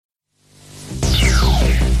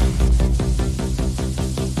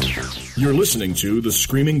You're listening to the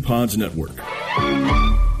Screaming Pods Network.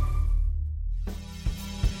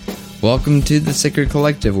 Welcome to the Sacred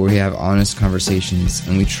Collective, where we have honest conversations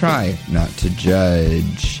and we try not to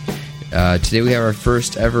judge. Today we have our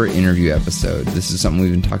first ever interview episode. This is something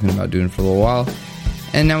we've been talking about doing for a little while,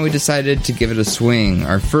 and now we decided to give it a swing.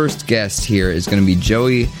 Our first guest here is going to be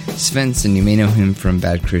Joey Svendsen. You may know him from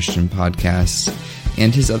Bad Christian Podcasts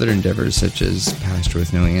and his other endeavors, such as Pastor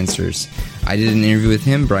with No Answers. I did an interview with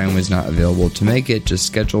him. Brian was not available to make it, just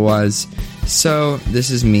schedule-wise. So this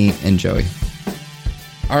is me and Joey.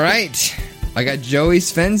 All right, I got Joey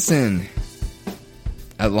Svendsen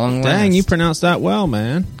at long last. Dang, you pronounced that well,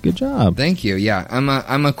 man. Good job. Thank you. Yeah,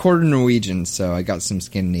 I'm a quarter Norwegian, so I got some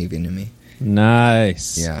Scandinavian in me.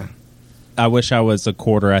 Nice. Yeah. I wish I was a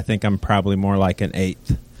quarter. I think I'm probably more like an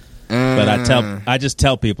eighth. But I just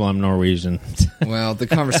tell people I'm Norwegian. Well, the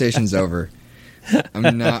conversation's over.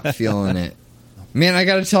 I'm not feeling it. Man, I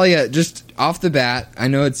got to tell you, just off the bat, I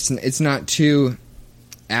know it's not too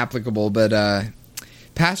applicable, but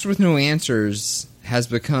Pastor with No Answers has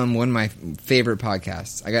become one of my favorite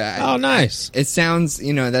podcasts. Oh, nice. It sounds,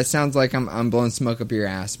 that sounds like I'm blowing smoke up your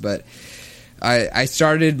ass, but I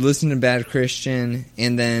started listening to Bad Christian,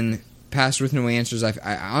 and then Pastor with No Answers.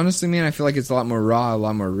 I honestly, man, I feel like it's a lot more raw, a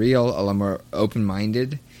lot more real, a lot more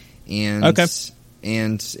open-minded, and okay.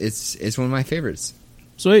 And it's one of my favorites.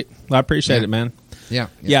 Sweet, well, I appreciate it, man. Yeah.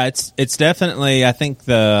 It's definitely. I think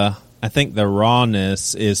the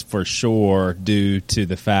rawness is for sure due to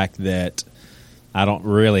the fact that I don't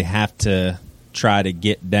really have to try to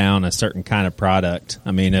get down a certain kind of product.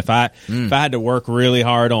 I mean, if I had to work really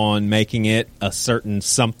hard on making it a certain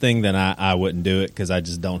something, then I wouldn't do it because I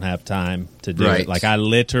just don't have time to do it. Like, I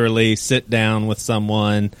literally sit down with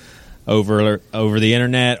someone over the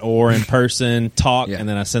internet or in person, talk, and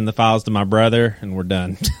then I send the files to my brother, and we're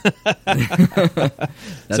done. So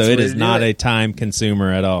it is not a time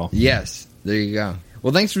consumer at all. Yes, there you go.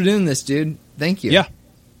 Well, thanks for doing this, dude. Thank you.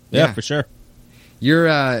 Yeah, for sure.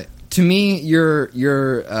 You're to me, you're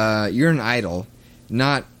an idol,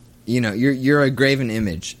 not you're a graven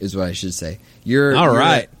image, is what I should say. You're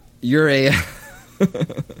a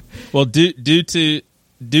well, due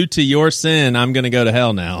to your sin, I'm going to go to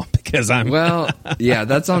hell now because I'm. Well, yeah,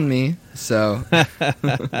 that's on me. So wouldn't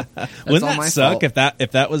that suck fault.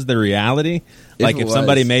 if that was the reality? Like if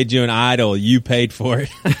somebody made you an idol, you paid for it.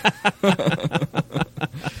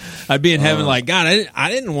 I'd be in heaven like, God,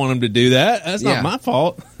 I didn't want him to do that. That's not my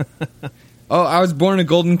fault. Oh, I was born a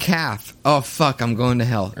golden calf. Oh, fuck, I'm going to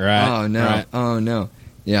hell. Right. Oh, no. Right. Oh, no.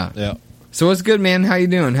 Yeah. Yeah. So what's good, man? How you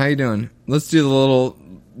doing? Let's do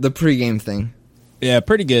the pregame thing. Yeah,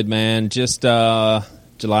 pretty good, man. Just July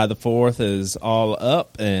the 4th is all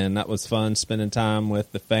up, and that was fun spending time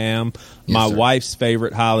with the fam. Yes, My sir. wife's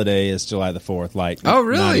favorite holiday is July the 4th. Like, oh,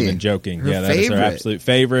 really? Not even joking. Her That is her absolute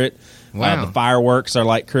favorite. Wow. The fireworks are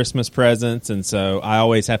like Christmas presents, and so I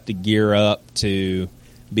always have to gear up to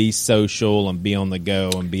be social and be on the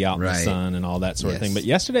go and be out in the sun and all that sort of thing. But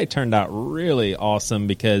yesterday turned out really awesome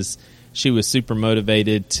because she was super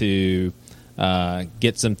motivated to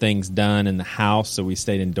get some things done in the house, so we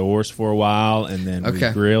stayed indoors for a while, and then we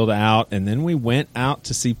grilled out, and then we went out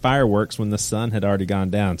to see fireworks when the sun had already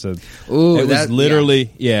gone down. So it was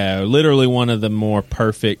literally one of the more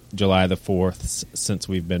perfect July the 4th since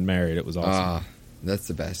we've been married. It was awesome. That's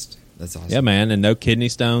the best. That's awesome. Yeah, man, and no kidney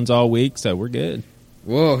stones all week, so we're good.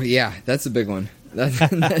 Whoa, yeah, that's a big one. That's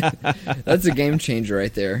a game changer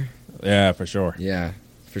right there. Yeah, for sure. Yeah,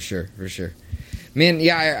 for sure. Man,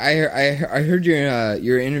 yeah, I heard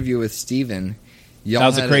your interview with Steven. That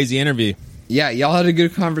was a crazy interview. Yeah, y'all had a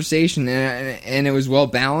good conversation, and it was well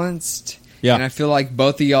balanced. Yeah. And I feel like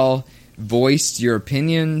both of y'all voiced your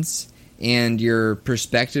opinions and your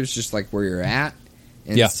perspectives, just like where you're at.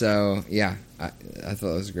 And so, yeah, I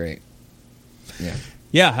thought it was great. Yeah.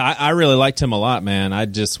 Yeah, I really liked him a lot, man. I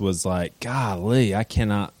just was like, golly, I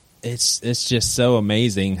cannot. It's just so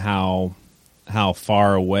amazing how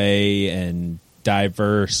far away and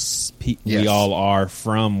diverse we all are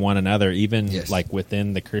from one another, even like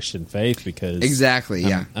within the Christian faith. Because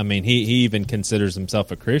I mean, he even considers himself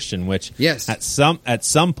a Christian, which at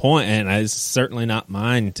some point, and it's certainly not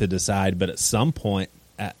mine to decide, but at some point,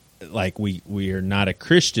 like we are not a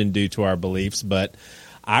Christian due to our beliefs, but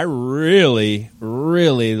I really,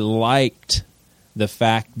 really liked the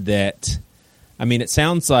fact that, I mean, it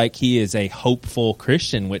sounds like he is a hopeful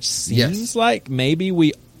Christian, which seems like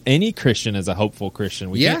maybe any Christian is a hopeful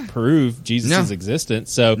Christian. We can't prove Jesus'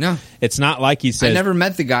 existence, so it's not like he says, I never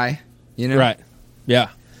met the guy, Right, yeah.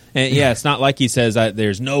 And it's not like he says,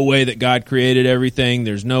 there's no way that God created everything,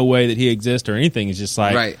 there's no way that he exists or anything. It's just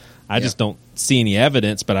like, I just don't see any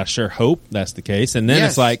evidence, but I sure hope that's the case. And then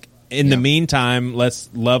it's like, in the meantime, let's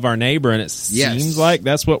love our neighbor, and it seems like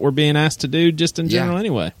that's what we're being asked to do just in general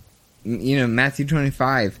anyway. You know, Matthew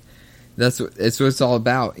 25, it's what it's all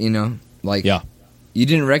about, you know? Like, you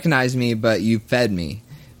didn't recognize me, but you fed me,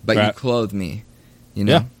 but you clothed me, you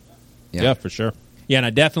know? Yeah, for sure. Yeah, and I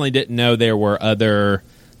definitely didn't know there were other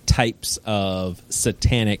types of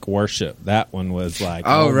satanic worship. That one was like,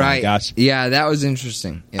 oh right. my gosh. Yeah, that was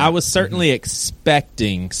interesting. Yeah. I was certainly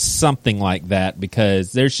expecting something like that,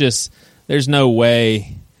 because there's no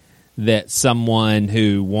way that someone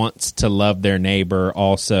who wants to love their neighbor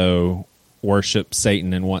also worships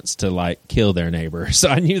Satan and wants to like kill their neighbor. So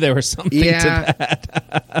I knew there was something to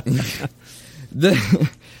that.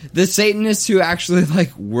 The Satanists who actually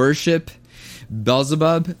like worship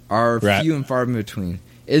Beelzebub are few and far in between.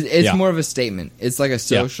 It's more of a statement. It's like a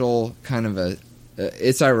social kind of a.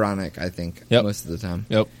 It's ironic, I think, most of the time.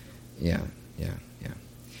 Yep. Yeah.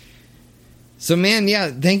 So, man,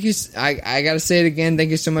 thank you. I got to say it again.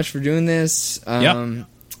 Thank you so much for doing this.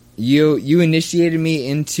 You initiated me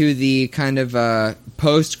into the kind of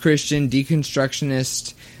post-Christian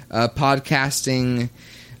deconstructionist podcasting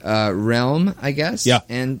realm, I guess. Yeah.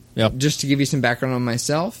 And just to give you some background on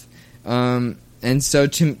myself. And so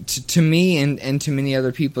to me and to many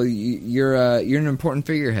other people, you're an important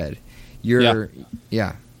figurehead.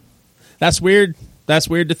 That's weird. That's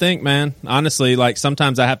weird to think, man. Honestly, like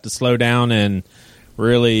sometimes I have to slow down and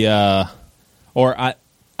really, or I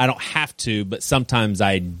don't have to, but sometimes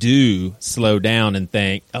I do slow down and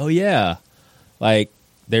think, oh yeah, like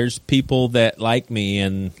there's people that like me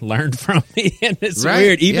and learn from me, and it's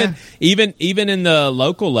weird. Even in the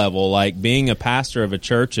local level, like being a pastor of a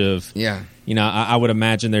church of, you know, I would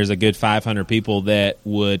imagine there's a good 500 people that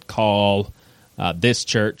would call this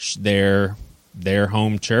church their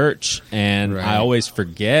home church. And I always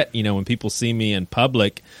forget, you know, when people see me in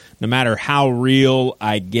public, no matter how real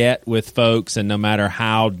I get with folks and no matter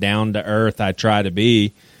how down to earth I try to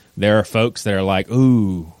be, there are folks that are like,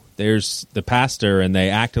 ooh, there's the pastor, and they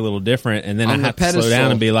act a little different. And then I have to slow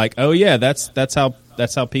down and be like, oh yeah, that's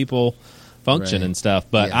how people function and stuff.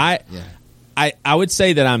 But I would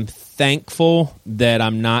say that I'm thankful that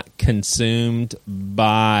I'm not consumed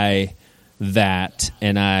by that.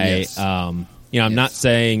 And I'm not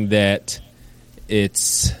saying that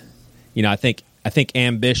it's, you know, I think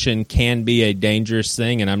ambition can be a dangerous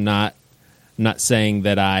thing, and I'm not saying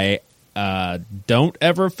that I don't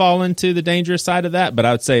ever fall into the dangerous side of that, but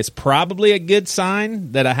I would say it's probably a good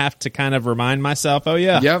sign that I have to kind of remind myself, oh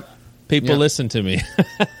yeah, people listen to me.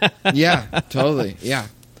 Yeah, totally. Yeah.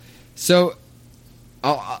 So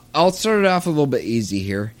I'll start it off a little bit easy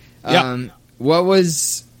here. What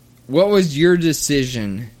was your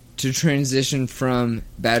decision to transition from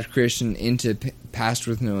Bad Christian into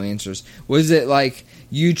Pastor with No Answers? Was it like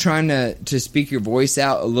you trying to speak your voice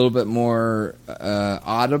out a little bit more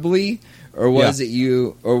audibly, or was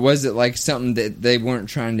it like something that they weren't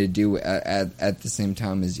trying to do at the same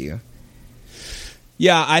time as you?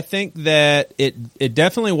 Yeah, I think that it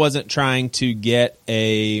definitely wasn't trying to get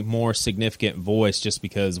a more significant voice, just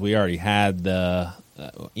because we already had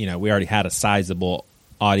we already had a sizable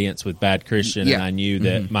audience with Bad Christian, and I knew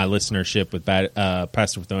that my listenership with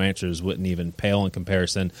Pastor with No Answers wouldn't even pale in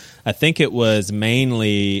comparison. I think it was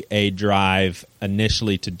mainly a drive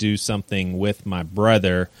initially to do something with my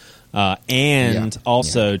brother, and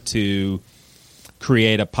also to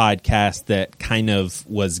create a podcast that kind of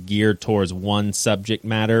was geared towards one subject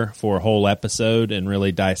matter for a whole episode and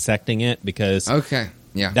really dissecting it, because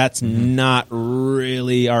that's not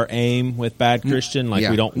really our aim with Bad Christian. Like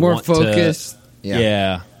we don't more want focused.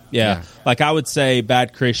 Yeah. Like I would say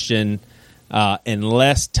Bad Christian,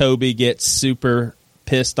 unless Toby gets super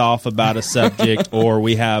pissed off about a subject or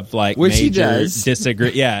we have like major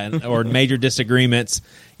major disagreements,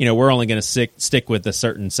 you know, we're only going to stick with a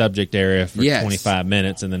certain subject area for 25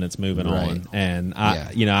 minutes and then it's moving on. And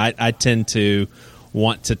I tend to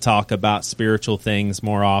want to talk about spiritual things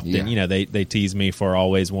more often. You know, they tease me for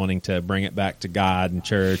always wanting to bring it back to God and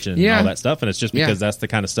church and all that stuff, and it's just because that's the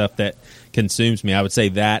kind of stuff that consumes me. I would say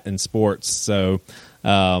that and sports. So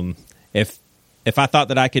if I thought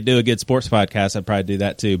that I could do a good sports podcast, I'd probably do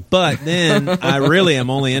that too. But then I really am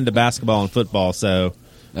only into basketball and football, so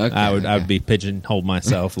I would be pigeonholed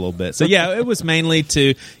myself a little bit. So yeah, it was mainly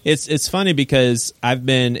to. It's funny because I've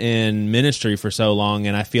been in ministry for so long,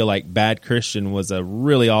 and I feel like Bad Christian was a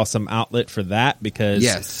really awesome outlet for that.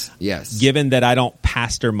 Because given that I don't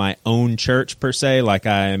pastor my own church per se, like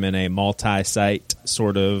I am in a multi-site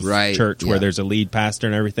sort of church where there's a lead pastor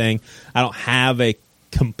and everything, I don't have a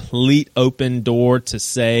complete open door to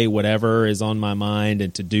say whatever is on my mind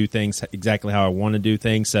and to do things exactly how I want to do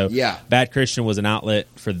things. So Bad Christian was an outlet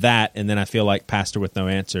for that, and then I feel like Pastor with No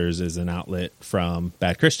Answers is an outlet from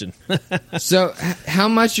Bad Christian. So how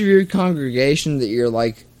much of your congregation that you're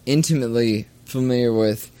like intimately familiar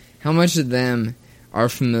with, how much of them are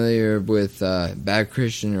familiar with Bad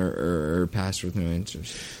Christian or Pastor with No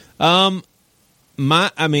Answers?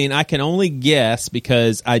 I can only guess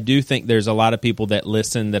because I do think there's a lot of people that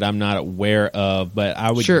listen that I'm not aware of, but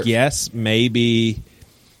I would guess maybe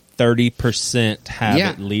 30% have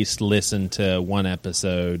at least listened to one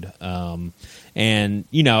episode. And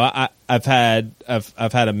you know, I've had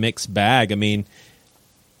a mixed bag. I mean,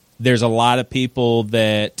 there's a lot of people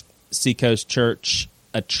that Seacoast Church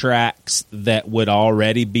attracts that would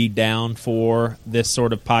already be down for this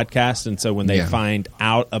sort of podcast, and so when they find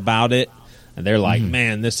out about it, they're like,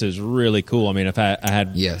 "Man, this is really cool." I mean, if I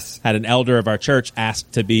had an elder of our church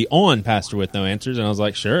ask to be on Pastor with No Answers, and I was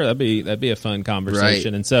like, "Sure, that'd be a fun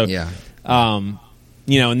conversation." Right. And so,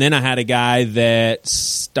 you know, and then I had a guy that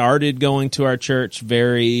started going to our church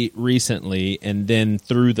very recently, and then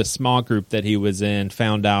through the small group that he was in,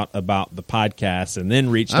 found out about the podcast, and then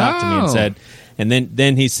reached out to me and said, and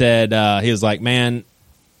then he said, he was like, "Man,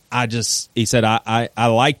 I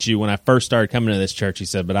liked you when I first started coming to this church," he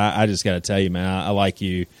said, "but I just got to tell you, man, I like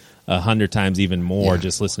you 100 times even more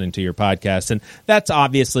just listening to your podcast." And that's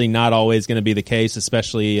obviously not always going to be the case,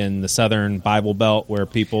 especially in the Southern Bible Belt where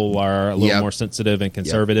people are a little more sensitive and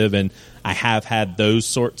conservative. And I have had those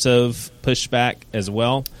sorts of pushback as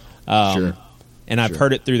well. And I've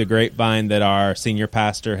heard it through the grapevine that our senior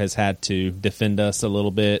pastor has had to defend us a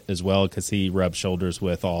little bit as well, because he rubs shoulders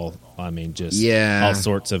with all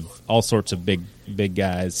sorts of big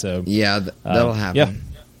guys. So that'll happen.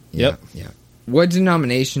 Yeah. What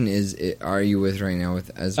denomination are you with right now?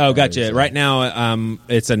 Gotcha. Right now,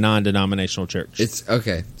 it's a non-denominational church. It's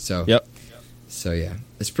okay. So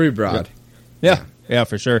it's pretty broad. Yeah,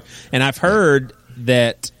 for sure. And I've heard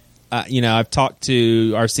that. I've talked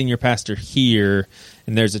to our senior pastor here,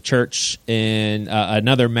 and there's a church in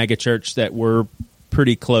another mega church that we're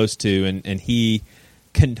pretty close to, and he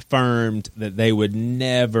confirmed that they would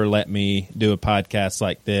never let me do a podcast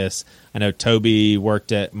like this. I know Toby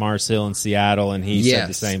worked at Mars Hill in Seattle, and he said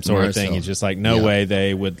the same sort of thing. He's just like, no way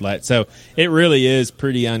they would let. So it really is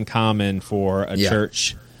pretty uncommon for a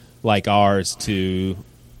church like ours to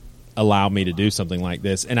allow me to do something like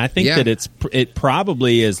this. And I think that it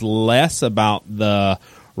probably is less about the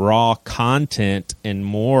raw content and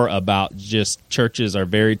more about just churches are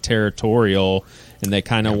very territorial, and they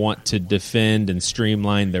kind of want to defend and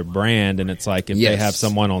streamline their brand. And it's like if they have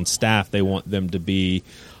someone on staff, they want them to be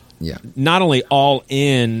not only all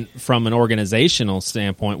in from an organizational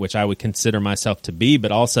standpoint, which I would consider myself to be,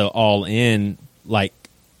 but also all in like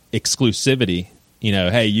exclusivity. You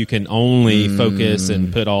know, hey, you can only focus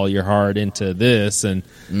and put all your heart into this. And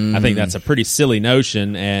I think that's a pretty silly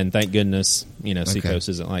notion. And thank goodness, Seacoast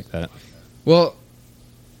isn't like that. Well,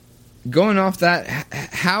 going off that,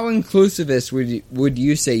 how inclusivist would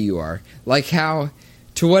you say you are? Like to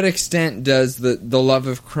what extent does the love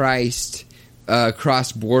of Christ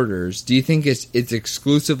cross borders? Do you think it's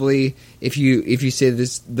exclusively if you say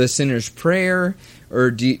this the sinner's prayer,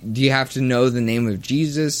 or do you have to know the name of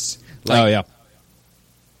Jesus?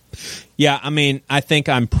 Yeah, I mean, I think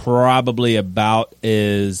I'm probably about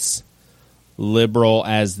as liberal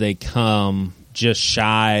as they come, just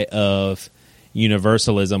shy of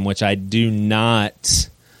universalism, which I do not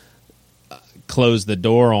close the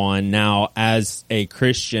door on. Now, as a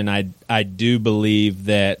Christian, I do believe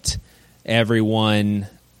that everyone,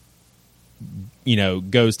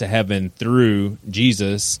 goes to heaven through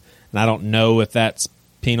Jesus, and I don't know if that's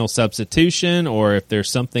penal substitution or if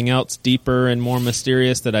there's something else deeper and more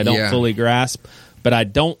mysterious that I don't fully grasp. But I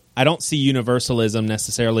don't see universalism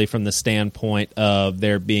necessarily from the standpoint of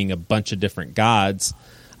there being a bunch of different gods.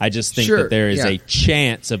 I just think that there is a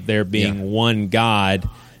chance of there being one God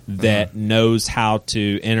that knows how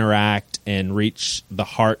to interact and reach the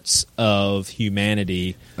hearts of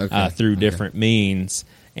humanity through different means.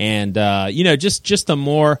 And just the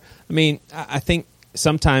more, I mean, I think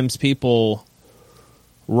sometimes people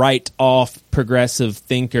write off progressive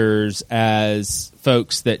thinkers as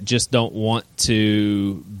folks that just don't want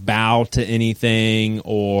to bow to anything,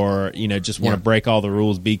 or just want to break all the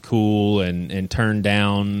rules, be cool, and turn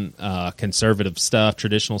down conservative stuff,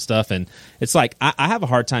 traditional stuff. And it's like I have a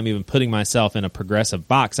hard time even putting myself in a progressive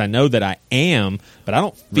box. I know that I am, but I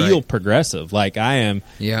don't feel progressive. Like I am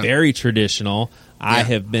very traditional. I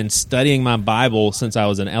have been studying my Bible since I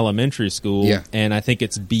was in elementary school, and I think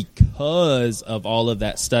it's because of all of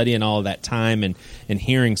that study and all of that time and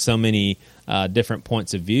hearing so many different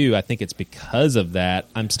points of view. I think it's because of that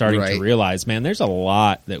I'm starting to realize, man, there's a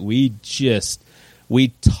lot that we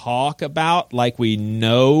talk about like we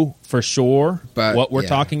know for sure what we're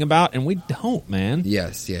talking about, and we don't, man. We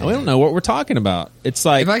don't know what we're talking about. It's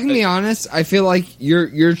like, if I can be honest, I feel like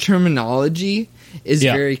your terminology is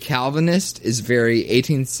very Calvinist, is very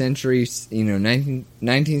 18th century,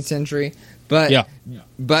 19th century,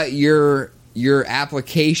 but your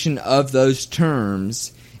application of those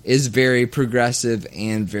terms is very progressive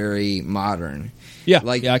and very modern.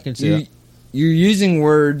 I can see that. You're using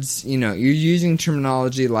words, you're using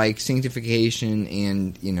terminology like sanctification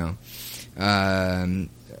and,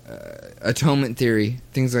 atonement theory,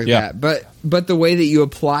 things like that. But the way that you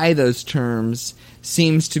apply those terms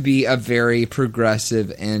seems to be a very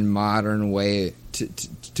progressive and modern way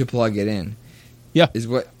to plug it in. Is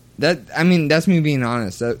what that? I mean, that's me being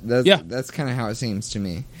honest. That's kind of how it seems to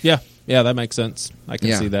me. Yeah, that makes sense. I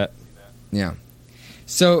can see that. Yeah.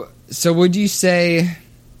 So would you say?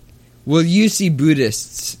 Will you see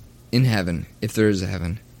Buddhists in heaven, if there is a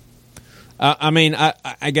heaven?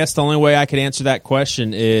 I guess the only way I could answer that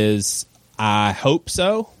question is I hope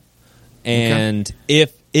so. And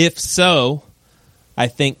if so, I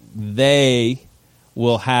think they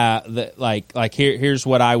will have here's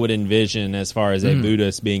what I would envision as far as a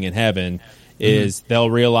Buddhist being in heaven is they'll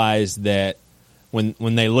realize that when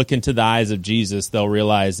they look into the eyes of Jesus, they'll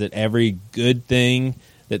realize that every good thing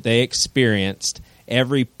that they experienced,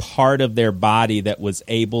 every part of their body that was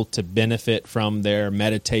able to benefit from their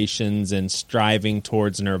meditations and striving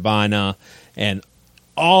towards nirvana, and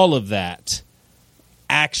all of that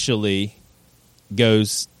actually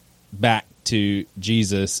goes back to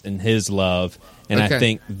Jesus and his love. And I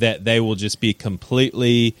think that they will just be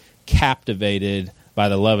completely captivated by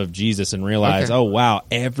the love of Jesus and realize, oh, wow,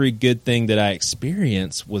 every good thing that I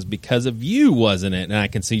experienced was because of you, wasn't it? And I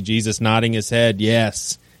can see Jesus nodding his head,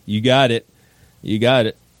 yes, you got it. You got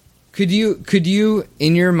it. Could you,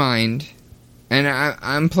 in your mind, and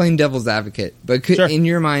I'm playing devil's advocate, but in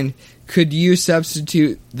your mind, could you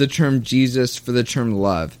substitute the term Jesus for the term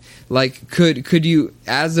love? Like, could you,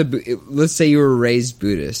 let's say you were raised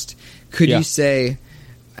Buddhist, could you say,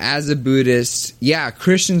 as a Buddhist,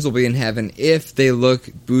 Christians will be in heaven if they look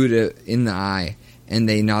Buddha in the eye and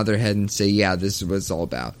they nod their head and say, this is what it's all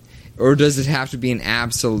about? Or does it have to be an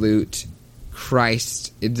absolute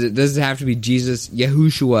Christ? Does it have to be Jesus,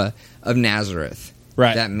 Yahushua of Nazareth?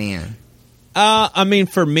 Right. That man.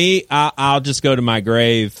 For me, I'll just go to my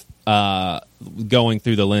grave going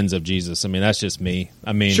through the lens of Jesus. I mean, that's just me.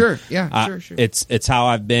 I mean, sure. It's how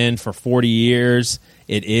I've been for 40 years.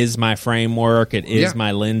 It is my framework. It is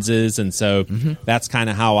my lenses. And so that's kind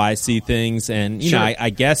of how I see things. And, you know, I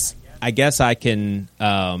guess I can,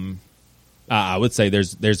 I would say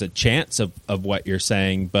there's a chance of what you're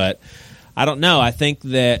saying, but I don't know. I think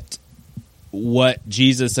that what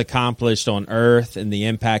Jesus accomplished on earth and the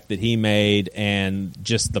impact that he made and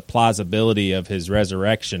just the plausibility of his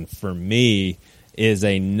resurrection for me is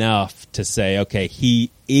enough to say, okay, he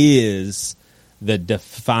is the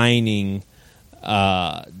defining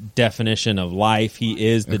definition of life. He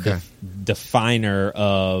is the definer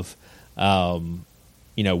of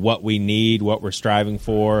what we need, what we're striving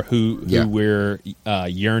for, who we're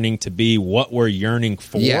yearning to be, what we're yearning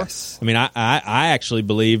for. Yes. I mean, I actually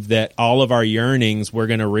believe that all of our yearnings, we're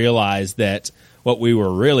going to realize that what we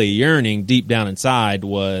were really yearning deep down inside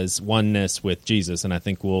was oneness with Jesus, and I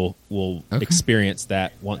think we'll experience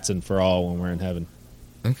that once and for all when we're in heaven.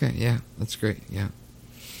 Okay, yeah, that's great. Yeah,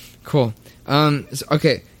 cool.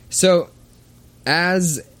 So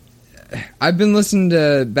as I've been listening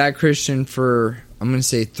to Bad Christian for, I'm going to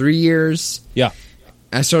say 3 years. Yeah.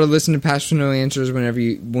 I started listening to Pastor No Answers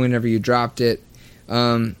whenever you dropped it.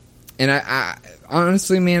 And I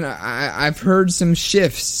honestly, man, I've heard some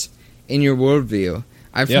shifts in your worldview.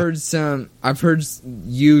 I've heard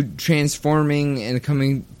you transforming and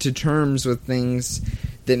coming to terms with things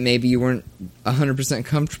that maybe you weren't 100%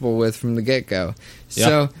 comfortable with from the get-go. Yeah.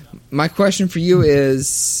 So my question for you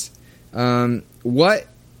is,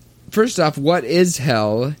 first off, what is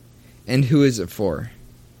hell and who is it for?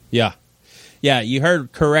 Yeah, you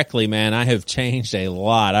heard correctly, man. I have changed a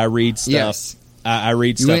lot. I read stuff. Yes. I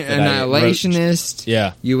read stuff. You went annihilationist.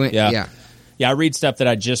 Yeah. You went. Yeah. I read stuff that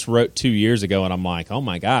I just wrote 2 years ago, and I'm like, oh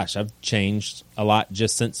my gosh, I've changed a lot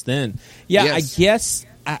just since then. Yeah, yes. I guess.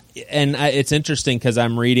 It's interesting because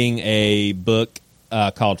I'm reading a book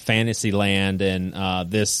called Fantasyland,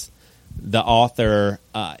 and this the author,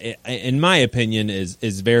 in my opinion,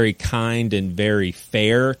 is very kind and very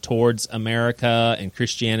fair towards America and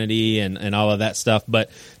Christianity and all of that stuff, but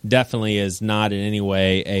definitely is not in any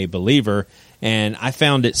way a believer. And I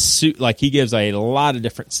found it like he gives a lot of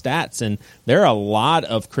different stats, and there are a lot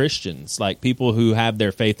of Christians, like people who have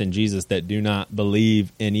their faith in Jesus, that do not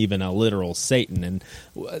believe in even a literal Satan. And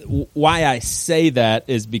why I say that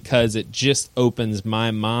is because it just opens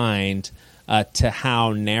my mind to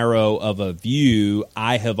how narrow of a view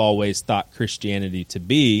I have always thought Christianity to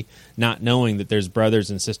be, not knowing that there's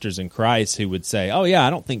brothers and sisters in Christ who would say, "Oh yeah,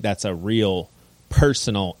 I don't think that's a real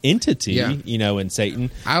personal entity, in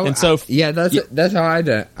Satan." That's how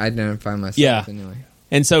I identify myself anyway.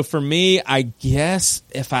 And so for me, I guess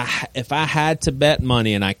if I had to bet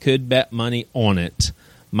money, and I could bet money on it,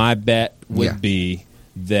 my bet would be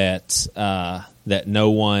that that no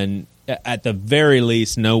one, at the very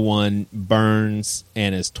least, no one burns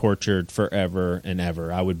and is tortured forever and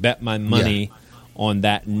ever. I would bet my money on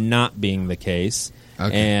that not being the case.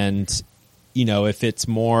 Okay. And if it's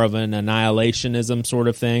more of an annihilationism sort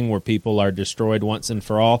of thing where people are destroyed once and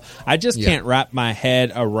for all, I just can't wrap my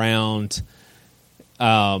head around.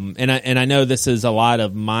 And I know this is a lot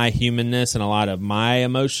of my humanness and a lot of my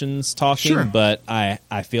emotions talking, but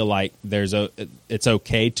I feel like it's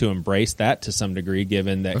okay to embrace that to some degree,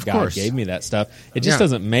 given that God gave me that stuff. It just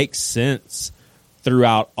doesn't make sense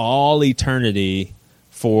throughout all eternity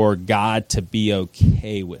for God to be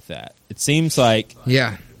okay with that. It seems like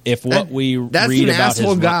if what we read about an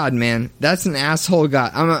asshole God, man. That's an asshole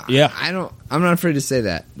God. I'm not afraid to say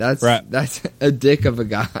that. That's a dick of a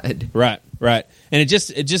God. Right. And it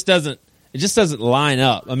just doesn't line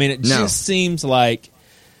up. I mean, it just seems like,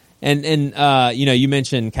 and you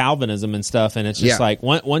mentioned Calvinism and stuff, and it's just like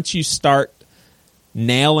once you start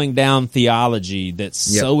nailing down theology that's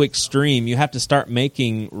so extreme, you have to start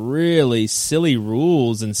making really silly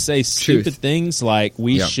rules and say stupid things like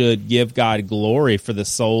we should give God glory for the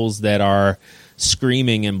souls that are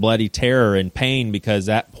screaming in bloody terror and pain, because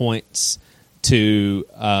that points to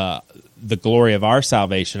the glory of our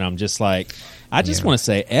salvation. I'm just like, I just want to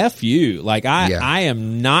say F you. Like I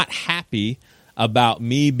am not happy about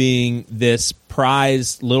me being this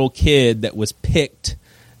prized little kid that was picked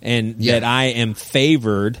and that I am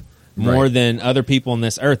favored more than other people on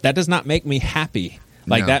this earth. That does not make me happy.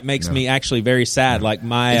 Like that makes me actually very sad. Like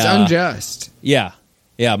it's unjust. Yeah.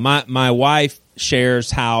 My wife shares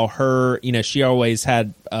how her, she always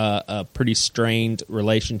had a pretty strained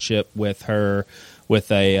relationship with a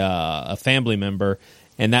family member,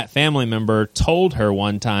 and that family member told her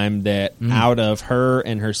one time that out of her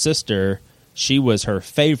and her sister, she was her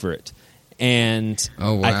favorite. And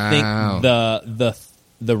I think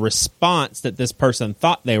the response that this person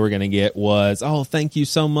thought they were going to get was, "Oh, thank you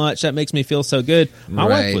so much. That makes me feel so good." My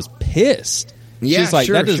wife was pissed. She's like,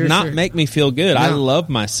 "That does not make me feel good. No. I love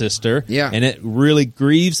my sister, and it really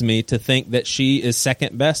grieves me to think that she is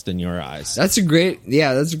second best in your eyes." That's a great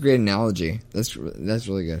analogy. That's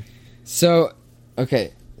really good. So,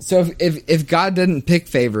 okay, so if God didn't pick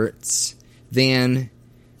favorites, then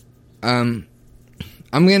I'm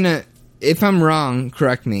gonna, if I'm wrong,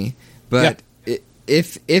 correct me, but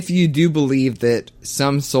if you do believe that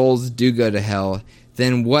some souls do go to hell,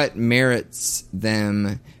 then what merits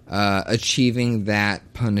them achieving that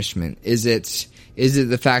punishment? Is it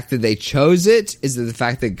the fact that they chose it? Is it the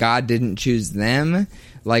fact that God didn't choose them?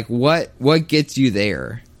 Like what gets you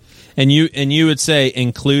there? And you would say,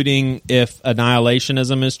 including if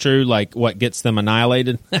annihilationism is true, like what gets them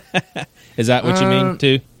annihilated? Is that what you mean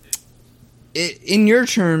too? In your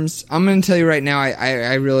terms, I'm going to tell you right now,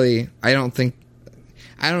 I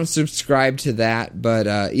don't subscribe to that, but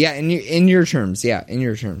in your terms, in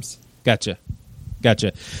your terms. Gotcha.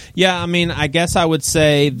 Yeah, I mean, I guess I would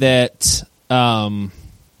say that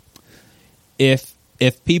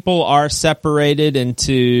if people are separated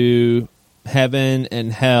into heaven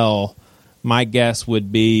and hell, my guess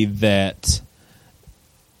would be that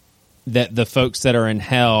the folks that are in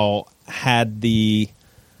hell had the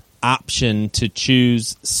option to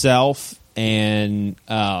choose self, and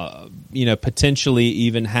potentially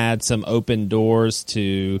even had some open doors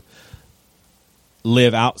to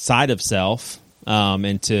live outside of self,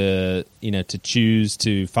 and to choose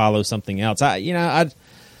to follow something else. Is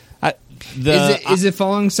it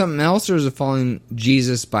following something else, or is it following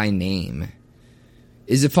Jesus by name?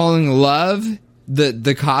 Is it following love,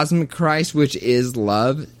 the cosmic Christ, which is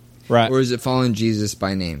love? Right. Or is it following Jesus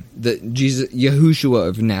by name? Yahushua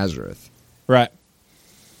of Nazareth. Right.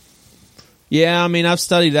 Yeah, I mean, I've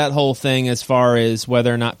studied that whole thing as far as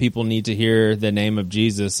whether or not people need to hear the name of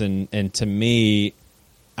Jesus, and to me,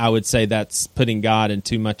 I would say that's putting God in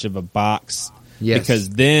too much of a box. Yes. Because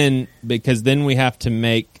then we have to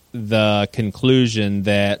make the conclusion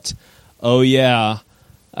that,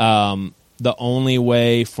 the only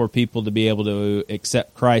way for people to be able to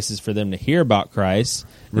accept Christ is for them to hear about Christ.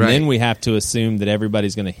 And Right. then we have to assume that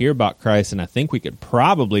everybody's going to hear about Christ, and I think we could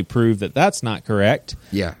probably prove that that's not correct.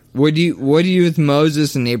 Yeah. What do you with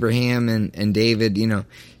Moses and Abraham and David,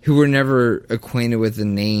 who were never acquainted with the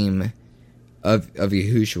name of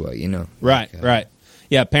Yahushua, Right, right.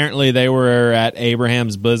 Yeah, apparently they were at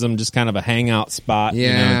Abraham's bosom, just kind of a hangout spot,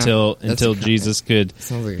 Yeah, until that's a Jesus could,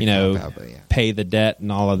 sounds like a cop-out, but yeah. pay the debt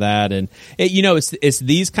and all of that. And it's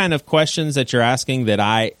these kind of questions that you're asking that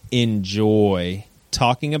I enjoy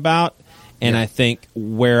talking about. And Yeah. I think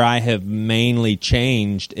where I have mainly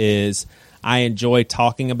changed is I enjoy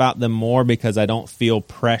talking about them more because I don't feel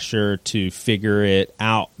pressure to figure it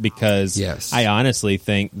out, because Yes. I honestly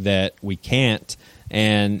think that we can't.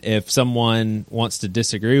 And if someone wants to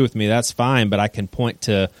disagree with me, that's fine, but I can point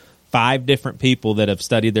to 5 different people that have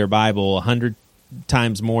studied their Bible 100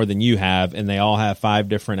 times more than you have, and they all have 5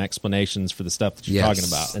 different explanations for the stuff that you're Yes. talking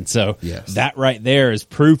about. And so Yes. that right there is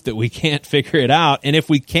proof that we can't figure it out. And if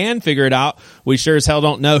we can figure it out, we sure as hell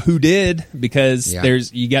don't know who did, because Yeah.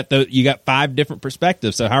 you got 5 different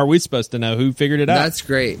perspectives. So how are we supposed to know who figured it out? That's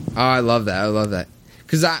great. Oh, I love that.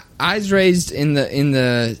 Because I was raised in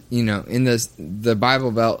the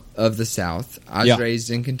Bible Belt of the South. I was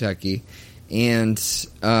raised in Kentucky, and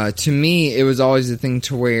to me, it was always a thing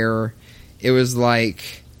to where it was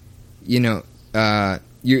like, you're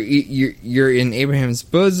in Abraham's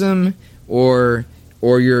bosom, or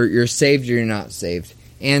you're saved or you're not saved,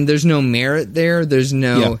 and there's no merit there. There's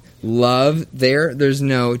no love there. There's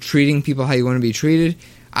no treating people how you want to be treated.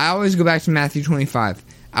 I always go back to Matthew 25.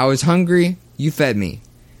 I was hungry, you fed me.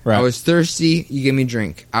 Right. I was thirsty, you gave me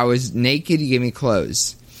drink. I was naked, you gave me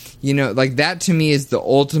clothes. Like that to me is the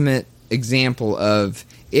ultimate example of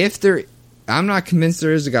I'm not convinced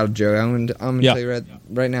there is a God, Joey. I'm going to tell you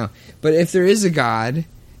right now. But if there is a God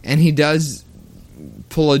and he does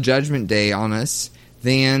pull a judgment day on us,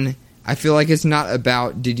 then I feel like it's not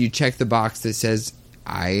about did you check the box that says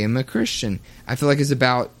I am a Christian. I feel like it's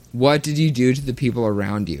about what did you do to the people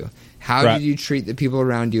around you? How did you treat the people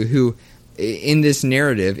around you who, in this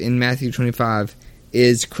narrative, in Matthew 25,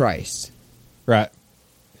 is Christ? Right.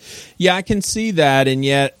 Yeah, I can see that, and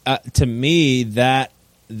yet, to me, that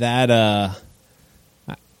I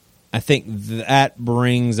think that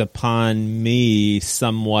brings upon me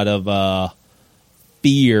somewhat of a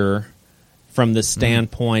fear from the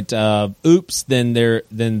standpoint of, then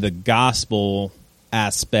the gospel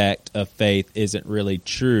aspect of faith isn't really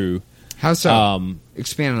true. How so?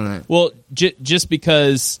 Expand on that. Well, just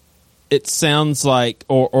because it sounds like,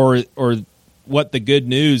 or what the good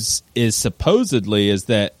news is supposedly is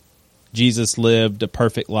that Jesus lived a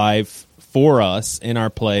perfect life for us in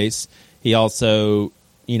our place. He also,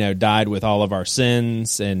 died with all of our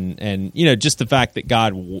sins, and just the fact that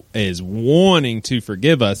God is wanting to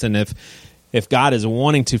forgive us, and if God is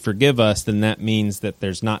wanting to forgive us, then that means that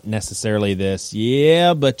there's not necessarily this,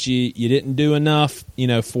 but you didn't do enough,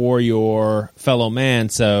 for your fellow man,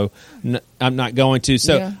 so I'm not going to.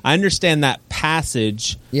 So I understand that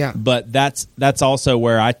passage, but that's also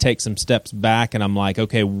where I take some steps back, and I'm like,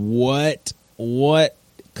 okay, what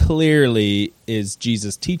clearly is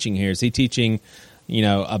Jesus teaching here? Is he teaching,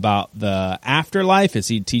 about the afterlife? Is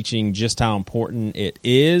he teaching just how important it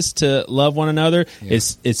is to love one another? Yeah.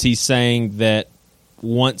 Is he saying that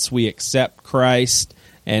once we accept Christ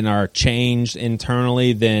and are changed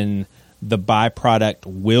internally, then the byproduct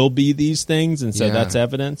will be these things, and so that's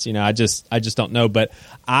evidence? I just don't know. But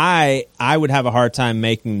I would have a hard time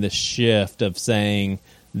making the shift of saying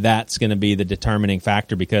that's going to be the determining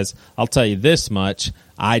factor, because I'll tell you this much: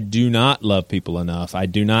 I do not love people enough. I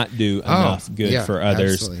do not do enough good for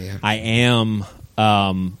others. I am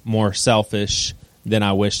more selfish than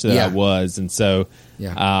I wish that I was, and so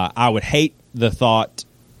I would hate the thought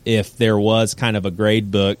if there was kind of a grade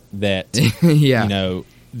book that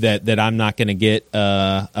that I'm not going to get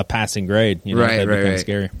a passing grade. That becomes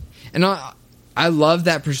scary. And I love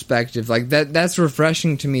that perspective. Like that's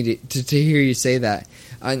refreshing to me to hear you say that.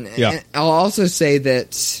 And I'll also say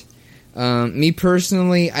that me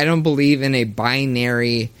personally, I don't believe in a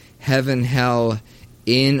binary heaven, hell,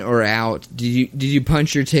 in or out. Did you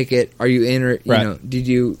punch your ticket? Are you in or did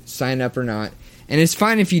you sign up or not? And it's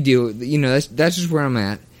fine if you do. That's just where I'm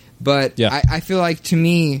at. But I feel like, to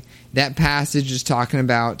me, that passage is talking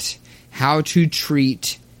about how to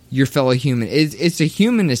treat your fellow human. It's a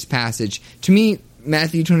humanist passage. To me,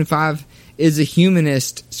 Matthew 25 is a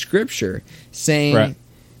humanist scripture saying,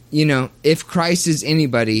 if Christ is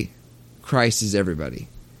anybody, Christ is everybody.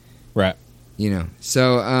 Right.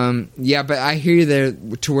 So but I hear you there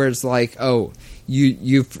to where it's like, oh,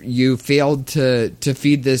 you failed to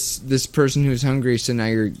feed this person who's hungry, so now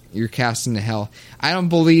you're cast into hell. I don't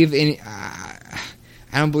believe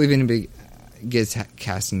anybody gets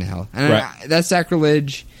cast into hell. And right. That's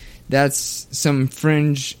sacrilege. That's some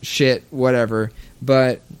fringe shit, whatever.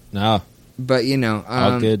 But no. But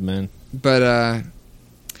all good, man. But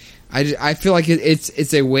I feel like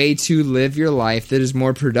it's a way to live your life that is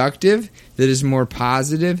more productive, that is more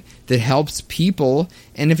positive, that helps people,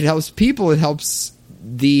 and if it helps people, it helps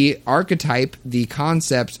the archetype, the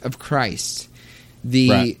concept of Christ,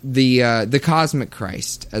 the cosmic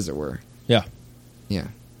Christ, as it were. Yeah. Yeah.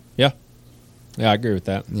 Yeah. Yeah, I agree with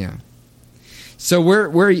that. Yeah. So where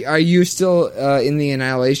are you still in the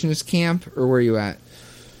annihilationist camp, or where are you at?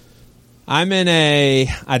 I'm in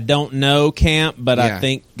I don't know camp, but I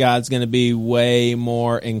think God's going to be way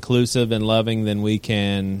more inclusive and loving than we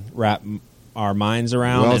can wrap our minds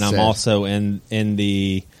around. Well and said. I'm also in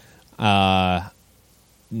the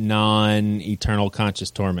non-eternal conscious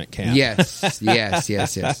torment camp. Yes. That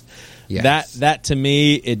to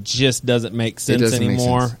me, it just doesn't make sense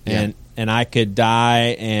anymore. Make sense. And I could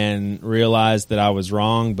die and realize that I was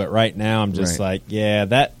wrong, but right now I'm just like,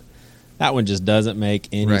 that one just doesn't make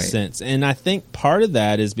any sense. And I think part of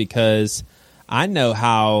that is because I know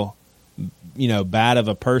how, bad of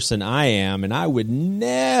a person I am, and I would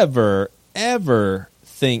never, ever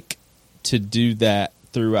think to do that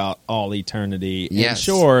throughout all eternity. Yes. And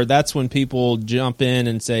sure, that's when people jump in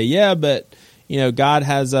and say, yeah, but, God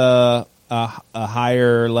has a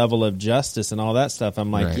higher level of justice and all that stuff.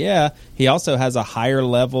 I'm like, yeah, he also has a higher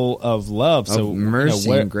level of love. So mercy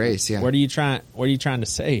and grace. Yeah. What are you trying to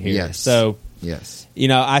say here? Yes. So, yes.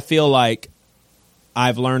 I feel like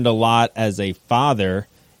I've learned a lot as a father,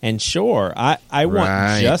 and sure, I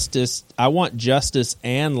want justice. I want justice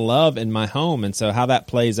and love in my home. And so how that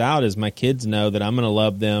plays out is my kids know that I'm going to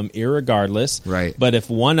love them irregardless. Right. But if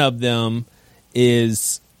one of them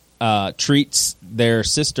treats their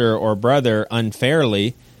sister or brother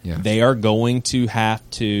unfairly, they are going to have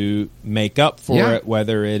to make up for it,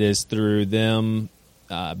 whether it is through them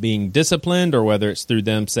being disciplined, or whether it's through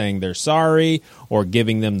them saying they're sorry, or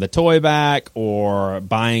giving them the toy back, or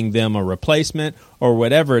buying them a replacement, or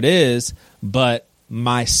whatever it is. But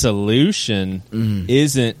my solution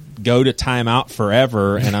isn't go to timeout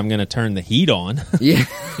forever and I'm going to turn the heat on. Yeah.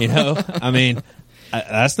 I mean,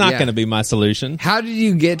 that's not going to be my solution. How did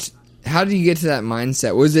you get to that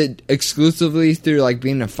mindset? Was it exclusively through like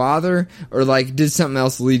being a father, or like did something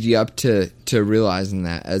else lead you up to realizing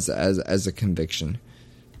that as a conviction?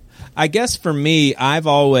 I guess for me, I've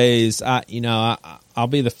always, I'll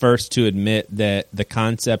be the first to admit that the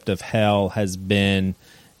concept of hell has been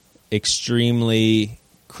extremely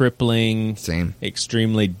crippling,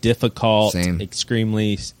 extremely difficult,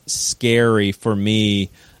 extremely scary for me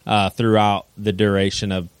throughout the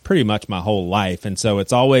duration of pretty much my whole life. And so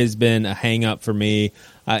it's always been a hang up for me.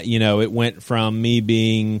 It went from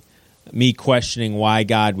me questioning why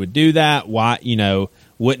God would do that. Why,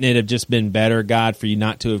 wouldn't it have just been better, God, for you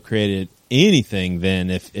not to have created anything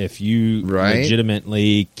then if you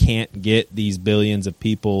legitimately can't get these billions of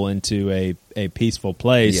people into a peaceful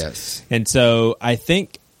place? Yes. And so I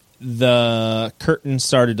think the curtain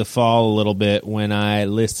started to fall a little bit when I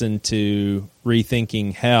listened to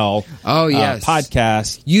Rethinking Hell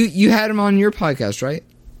podcast. You had him on your podcast, right?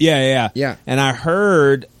 Yeah. And I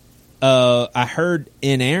heard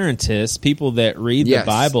inerrantists, people that read the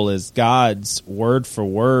Bible as God's word for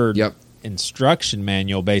word instruction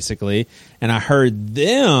manual, basically, and I heard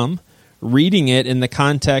them reading it in the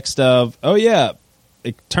context of,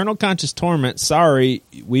 eternal conscious torment, sorry,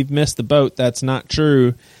 we've missed the boat, that's not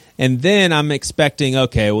true. And then I'm expecting,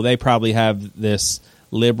 they probably have this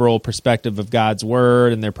liberal perspective of God's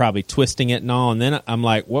word, and they're probably twisting it and all. And then I'm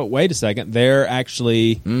like, wait a second. They're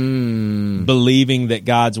actually believing that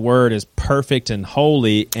God's word is perfect and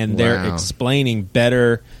holy, and they're explaining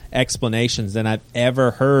better explanations than I've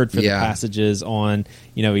ever heard for the passages on,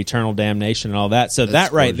 eternal damnation and all that. So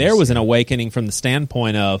that's that right there was an awakening from the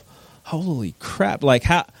standpoint of, holy crap, like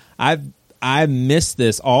how I've missed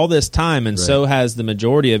this all this time, and so has the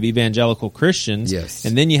majority of evangelical Christians. Yes.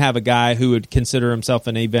 And then you have a guy who would consider himself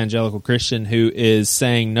an evangelical Christian who is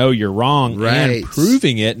saying, no, you're wrong, and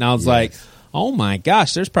proving it. And I was like, oh my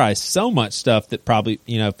gosh, there's probably so much stuff that probably,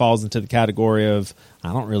 falls into the category of,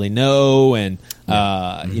 I don't really know, and,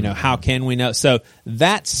 how can we know? So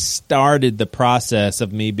that started the process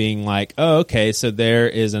of me being like, oh, okay, so there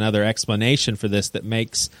is another explanation for this that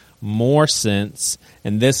makes more sense,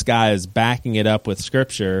 and this guy is backing it up with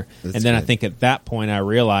Scripture. That's and then I good. think at that point I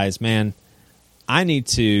realized, man, I need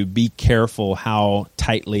to be careful how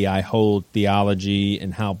tightly I hold theology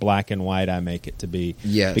and how black and white I make it to be.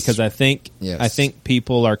 Yes. Because I think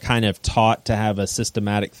people are kind of taught to have a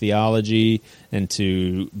systematic theology and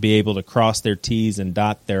to be able to cross their T's and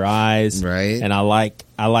dot their I's. Right. And I like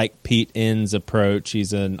Pete Inn's approach.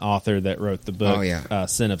 He's an author that wrote the book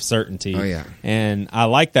Sin of Certainty. Oh, yeah. And I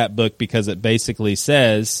like that book because it basically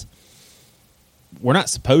says we're not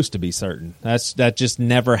supposed to be certain. That just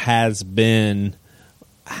never has been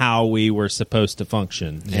how we were supposed to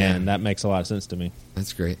function, and that makes a lot of sense to me.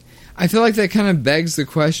 That's great. I feel like that kind of begs the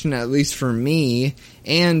question, at least for me,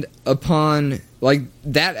 and upon like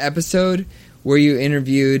that episode where you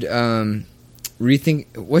interviewed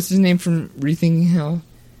what's his name from Rethinking Hell?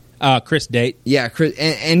 Chris Date. Yeah, Chris,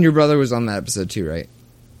 and your brother was on that episode too, right?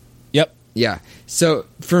 Yep. Yeah. So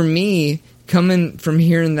for me, coming from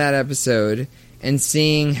hearing that episode and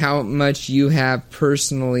seeing how much you have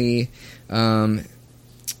personally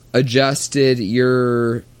adjusted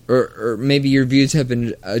your, or maybe your views have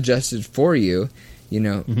been adjusted for you, be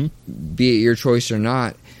it your choice or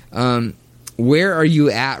not. Where are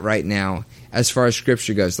you at right now as far as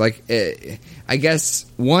Scripture goes? Like, I guess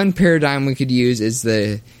one paradigm we could use is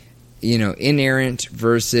the, inerrant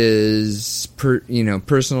versus,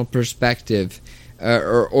 personal perspective,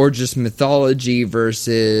 or just mythology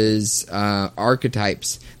versus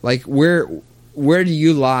archetypes. Like, where do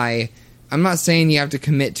you lie? I'm not saying you have to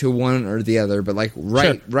commit to one or the other, but like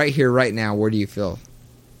right here, right now, where do you feel?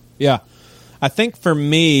 Yeah. I think for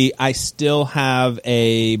me, I still have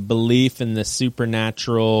a belief in the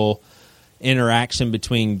supernatural interaction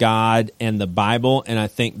between God and the Bible, and I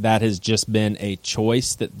think that has just been a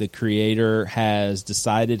choice that the Creator has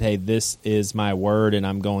decided, hey, this is my word, and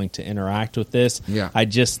I'm going to interact with this. Yeah. I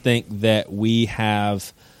just think that we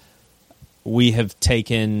have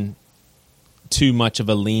taken too much of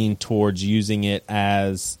a lean towards using it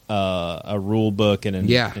as a rule book and an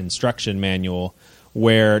instruction manual,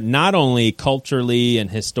 where not only culturally and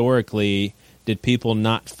historically did people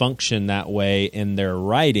not function that way in their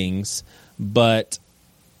writings, but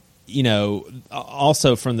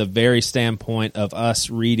also from the very standpoint of us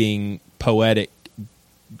reading poetic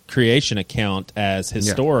creation account as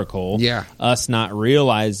historical, us not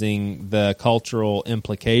realizing the cultural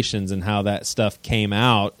implications and how that stuff came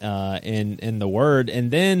out in the Word, and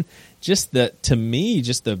then to me,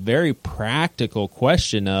 the very practical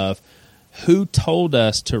question of who told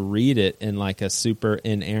us to read it in like a super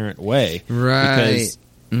inerrant way, right?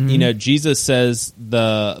 Because Jesus says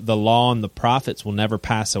the law and the prophets will never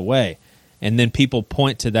pass away. And then people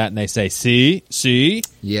point to that and they say, see,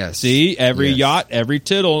 every yacht, every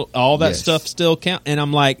tittle, all that stuff still count. And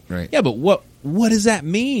I'm like, yeah, but what does that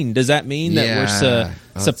mean? Does that mean that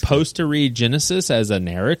we're supposed to read Genesis as a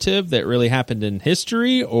narrative that really happened in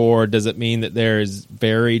history? Or does it mean that there is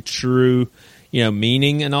very true,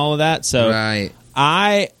 meaning and all of that? So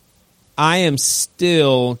I am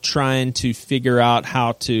still trying to figure out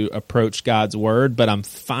how to approach God's word, but I'm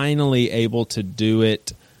finally able to do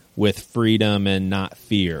it with freedom and not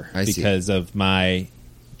fear because of my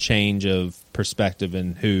change of perspective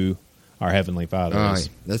in who our Heavenly Father is.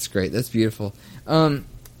 That's great. That's beautiful.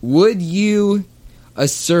 Would you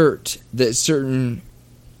assert that certain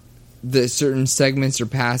segments or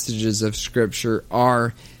passages of Scripture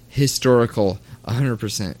are historical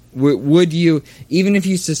 100%? Would you, even if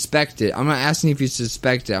you suspect it, I'm not asking if you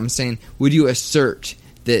suspect it, I'm saying, would you assert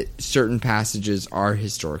that certain passages are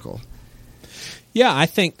historical? Yeah, I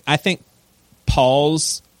think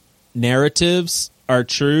Paul's narratives are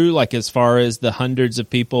true, like as far as the hundreds of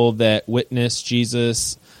people that witnessed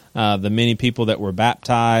Jesus, the many people that were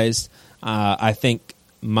baptized. I think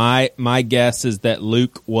my guess is that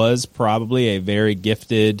Luke was probably a very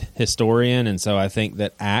gifted historian, and so I think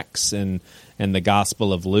that Acts and the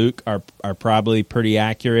Gospel of Luke are probably pretty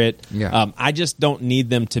accurate. Yeah. I just don't need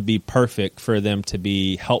them to be perfect for them to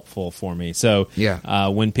be helpful for me. So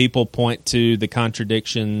when people point to the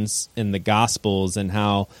contradictions in the Gospels and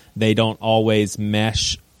how they don't always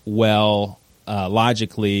mesh well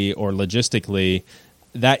logically or logistically,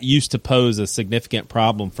 that used to pose a significant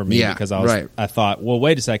problem for me because I thought, well,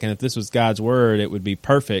 wait a second, if this was God's word, it would be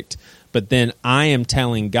perfect. But then I am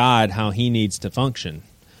telling God how he needs to function.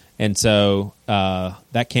 And so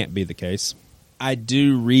that can't be the case. I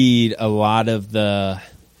do read a lot of the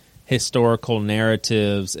historical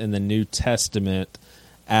narratives in the New Testament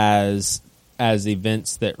as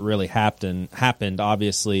events that really happened,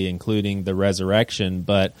 obviously, including the resurrection.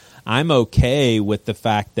 But I'm okay with the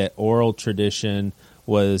fact that oral tradition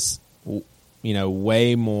was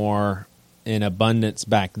way more in abundance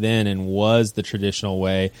back then and was the traditional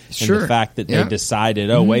way. Sure. And the fact that Yeah. they decided,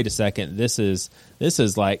 wait a second, this is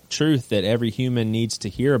like truth that every human needs to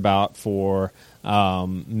hear about for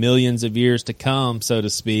millions of years to come, so to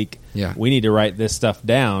speak. Yeah. We need to write this stuff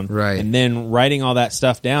down. Right. And then writing all that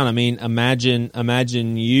stuff down, I mean,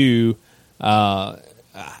 imagine you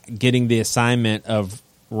getting the assignment of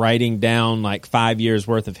writing down like 5 years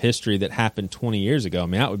worth of history that happened 20 years ago. I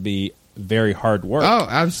mean, that would be very hard work. Oh,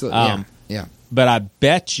 absolutely. Yeah. But I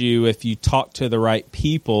bet you if you talk to the right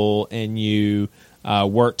people and you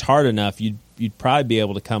worked hard enough, you'd probably be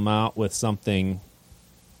able to come out with something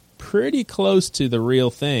pretty close to the real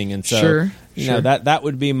thing. And so, Sure. that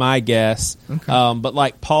would be my guess. Okay. But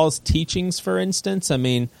like Paul's teachings, for instance, I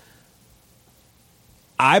mean,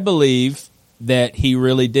 I believe that he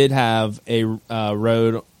really did have a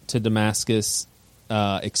road to Damascus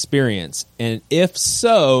experience. And if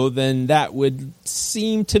so, then that would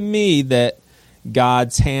seem to me that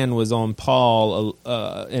God's hand was on Paul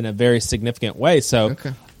in a very significant way. So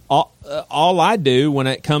Okay. all I do when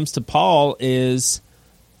it comes to Paul is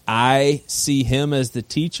I see him as the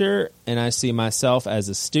teacher and I see myself as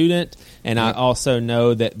a student. And I also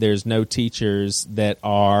know that there's no teachers that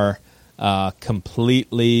are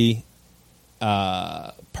completely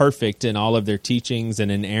perfect in all of their teachings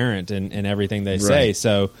and inerrant in everything they say. Right.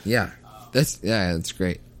 So That's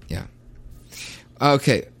great. Yeah.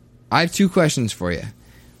 Okay. I have two questions for you.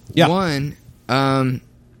 Yeah. One,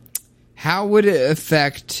 how would it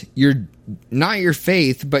affect not your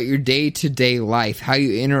faith, but your day-to-day life, how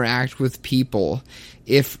you interact with people,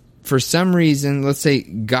 if for some reason, let's say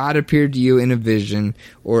God appeared to you in a vision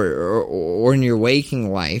or in your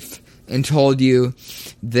waking life and told you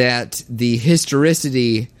that the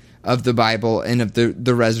historicity of the Bible and of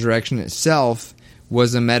the resurrection itself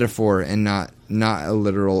was a metaphor and not a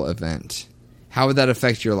literal event? How would that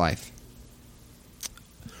affect your life?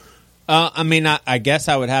 I mean, I guess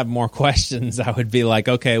I would have more questions. I would be like,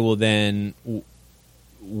 okay, well then,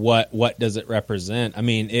 what does it represent? I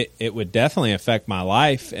mean, it would definitely affect my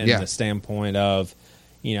life in the standpoint of,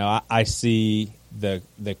 I see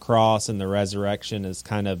the cross and the resurrection as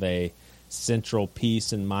kind of a central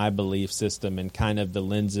piece in my belief system and kind of the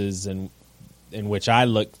lenses in which I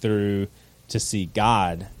look through to see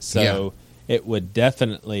God. So it would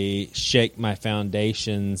definitely shake my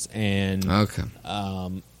foundations and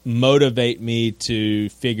motivate me to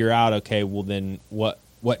figure out, okay, well then what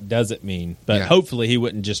does it mean? But hopefully he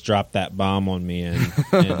wouldn't just drop that bomb on me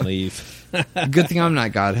and leave. Good thing I'm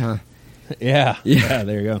not God, huh? Yeah,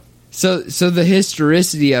 there you go. So the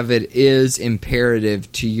historicity of it is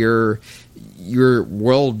imperative to your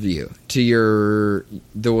worldview, to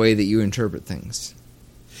the way that you interpret things.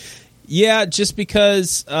 Yeah, just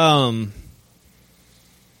because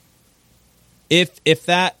if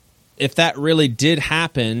that really did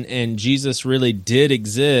happen and Jesus really did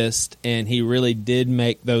exist and he really did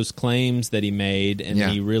make those claims that he made and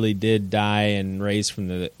he really did die and rise from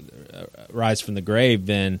the grave,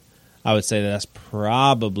 then I would say that's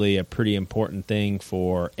probably a pretty important thing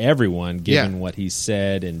for everyone, given what he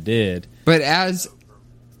said and did. But as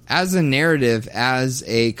a narrative, as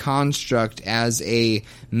a construct, as a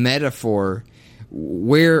metaphor,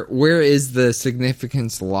 where is the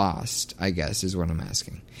significance lost, I guess, is what I'm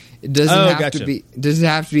asking. Does it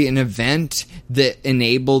have to be an event that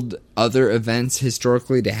enabled other events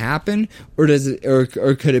historically to happen, or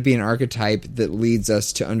could it be an archetype that leads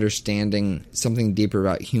us to understanding something deeper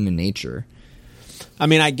about human nature? I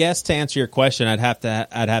mean, I guess to answer your question, I'd have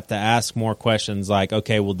to ask more questions like,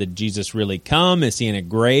 okay, well, did Jesus really come? Is he in a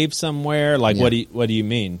grave somewhere? Like, what do you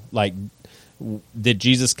mean? Like, did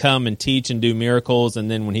Jesus come and teach and do miracles,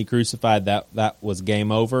 and then when he crucified, that was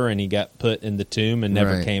game over, and he got put in the tomb and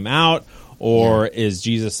never came out? Or is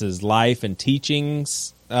Jesus's life and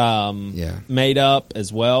teachings made up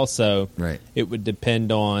as well? So it would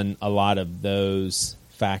depend on a lot of those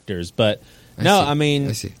factors. But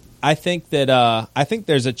I think that I think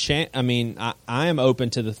there's a chance. I mean, I am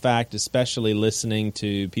open to the fact, especially listening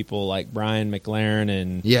to people like Brian McLaren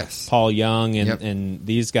and Paul Young and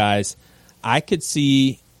these guys. I could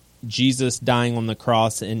see Jesus dying on the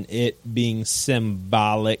cross and it being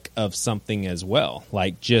symbolic of something as well,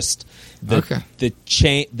 like just the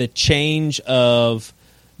change of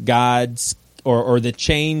God's or the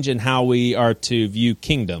change in how we are to view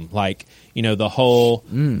kingdom, like. The whole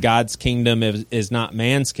God's kingdom is not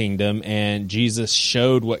man's kingdom, and Jesus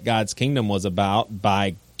showed what God's kingdom was about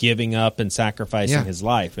by giving up and sacrificing his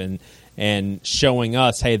life and showing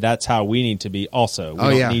us, hey, that's how we need to be also.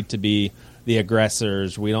 We don't need to be the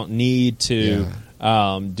aggressors. We don't need to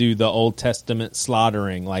do the Old Testament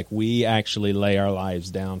slaughtering. Like, we actually lay our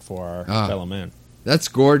lives down for our fellow men. That's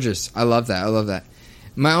gorgeous. I love that.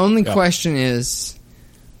 My only question is,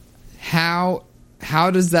 how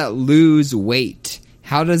does that lose weight?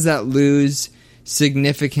 How does that lose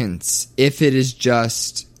significance if it is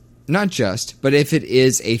but if it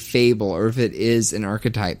is a fable or if it is an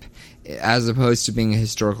archetype as opposed to being a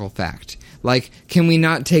historical fact? Like, can we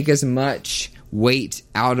not take as much weight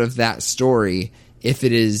out of that story if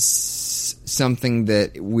it is something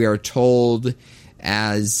that we are told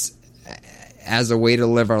as a way to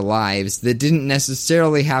live our lives that didn't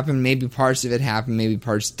necessarily happen? Maybe parts of it happened, maybe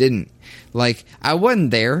parts didn't. Like, I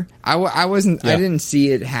wasn't there. I wasn't. I didn't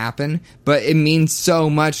see it happen, but it means so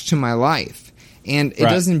much to my life, and it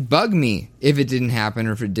doesn't bug me if it didn't happen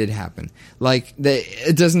or if it did happen. Like,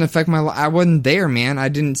 it doesn't affect my life. I wasn't there, man. I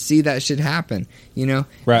didn't see that shit happen. You know,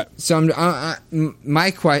 right? So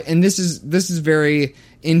my question, and this is very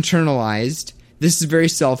internalized. This is very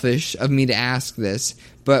selfish of me to ask this,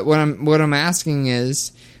 but what I'm asking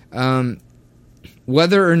is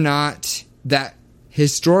whether or not that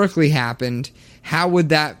historically happened, how would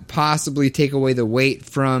that possibly take away the weight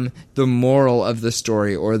from the moral of the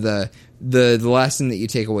story or the lesson that you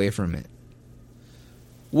take away from it?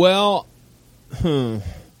 Well,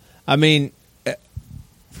 I mean,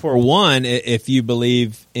 for one, if you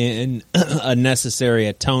believe in a necessary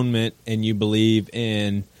atonement and you believe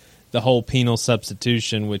in the whole penal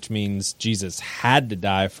substitution, which means Jesus had to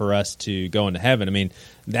die for us to go into heaven, I mean,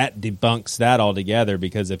 that debunks that altogether,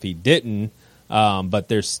 because if he didn't, but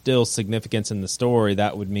there's still significance in the story,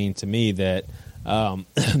 that would mean to me that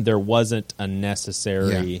there wasn't a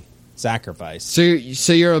necessary sacrifice. So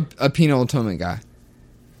you're a penal atonement guy?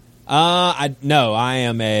 I'm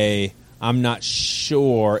not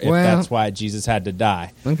sure if that's why Jesus had to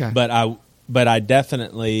die. Okay. But I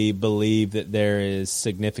definitely believe that there is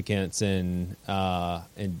significance in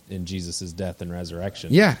Jesus' death and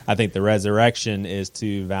resurrection. Yeah. I think the resurrection is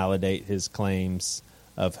to validate his claims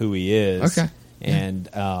of who he is. Okay. And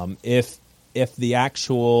if the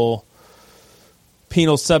actual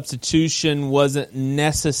penal substitution wasn't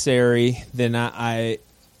necessary, then I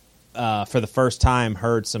for the first time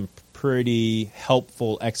heard some pretty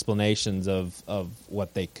helpful explanations of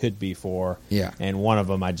what they could be for. Yeah. And one of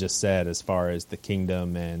them I just said, as far as the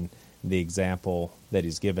kingdom and the example that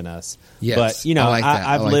he's given us. Yes, but, you know,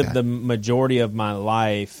 I've lived that. the majority of my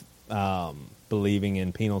life believing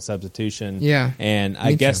in penal substitution. Yeah. And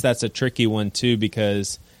I guess that's a tricky one, too,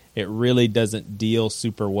 because it really doesn't deal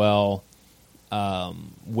super well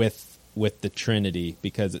with the Trinity,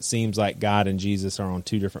 because it seems like God and Jesus are on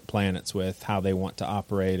two different planets with how they want to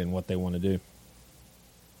operate and what they want to do.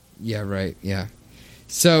 Yeah, right. Yeah.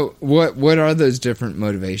 So what are those different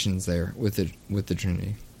motivations there with the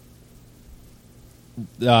Trinity?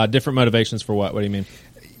 Different motivations for what? What do you mean?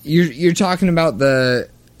 You're talking about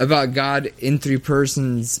God in three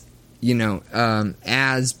persons, you know,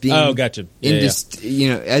 as being gotcha.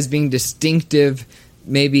 As being distinctive,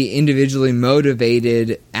 maybe individually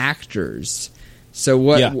motivated actors. So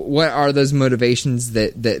what are those motivations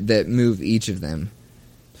that move each of them?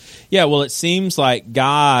 Yeah, well, it seems like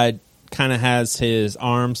God kind of has his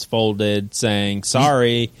arms folded, saying,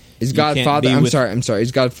 "Sorry." Is God Father? I'm sorry.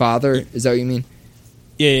 Is God Father? Is that what you mean?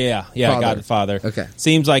 Yeah. Father. God the Father. Okay.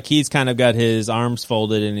 Seems like he's kind of got his arms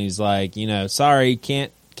folded, and he's like, sorry,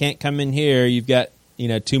 can't come in here. You've got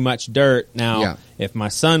too much dirt. Now, if my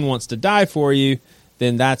son wants to die for you,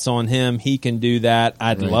 then that's on him. He can do that.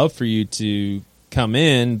 I'd love for you to come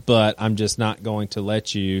in, but I'm just not going to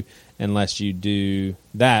let you unless you do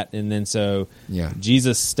that. And then so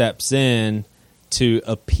Jesus steps in to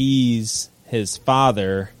appease his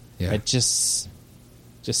father. Yeah. It just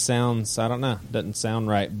sounds, I don't know, doesn't sound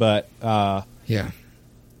right, but it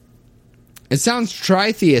sounds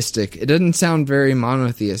tritheistic. It doesn't sound very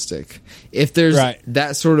monotheistic. If there's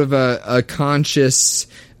that sort of a conscious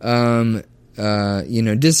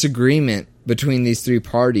disagreement between these three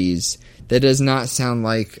parties, that does not sound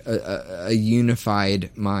like a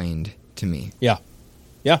unified mind to me. Yeah,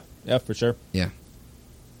 for sure. Yeah,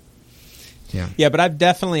 but I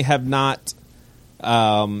definitely have not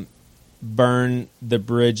burned the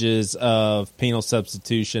bridges of penal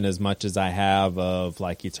substitution as much as I have of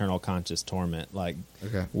like eternal conscious torment. Like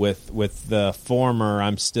with the former,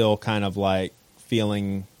 I'm still kind of like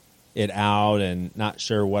feeling it out and not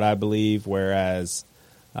sure what I believe, whereas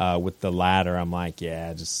with the latter, I'm like,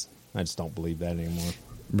 I just don't believe that anymore.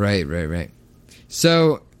 Right.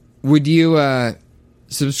 So, would you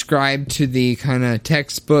subscribe to the kind of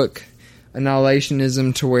textbook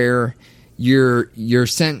annihilationism to where you're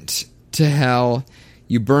sent to hell,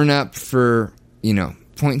 you burn up for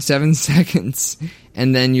 0.7 seconds,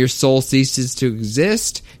 and then your soul ceases to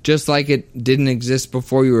exist, just like it didn't exist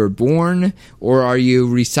before you were born? Or are you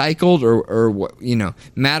recycled, or what?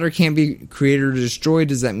 Matter can't be created or destroyed.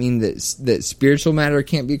 Does that mean that spiritual matter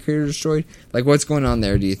can't be created or destroyed? Like, what's going on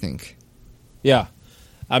there, do you think? Yeah.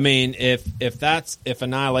 I mean, if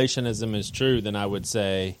annihilationism is true, then I would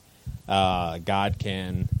say God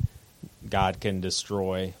can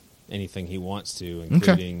destroy anything he wants to,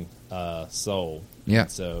 including soul. Yeah.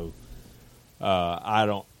 So I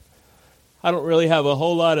don't really have a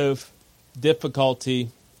whole lot of difficulty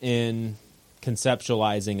in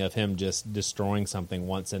conceptualizing of him just destroying something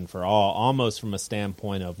once and for all, almost from a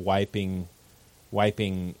standpoint of wiping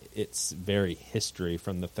its very history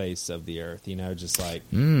from the face of the earth. Just like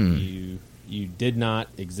you did not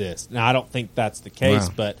exist. Now, I don't think that's the case,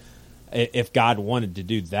 but if God wanted to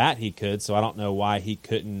do that, he could. So I don't know why he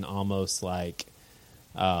couldn't almost like,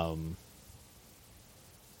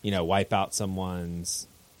 wipe out someone's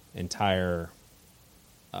entire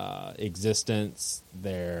existence.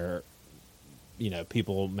 Their,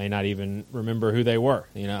 people may not even remember who they were.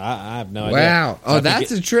 I have no idea. Wow. So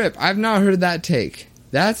that's a trip. I've not heard that take.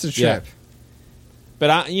 That's a trip. Yeah. But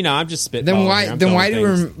I'm just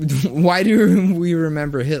spitballing. Why do we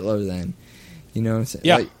remember Hitler then?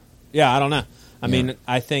 Yeah. I don't know. I mean,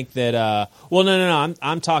 I think that. No.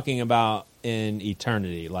 I'm talking about in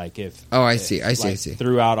eternity. Like if. Oh, I see.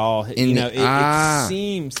 Throughout all, it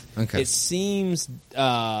seems. Okay. It seems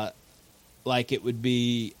like it would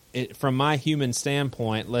be from my human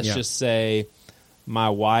standpoint. Let's just say my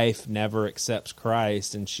wife never accepts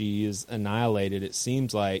Christ and she is annihilated. It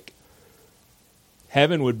seems like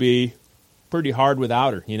heaven would be pretty hard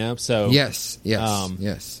without her. So yes.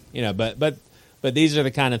 But these are the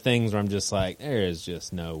kind of things where I'm just like, there is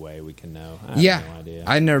just no way we can know. I have no idea.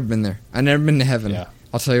 I've never been there. I've never been to heaven. Yeah.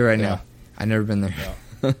 I'll tell you right now. I've never been there.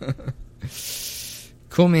 Yeah.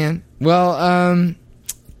 Cool, man. Well,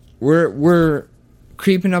 we're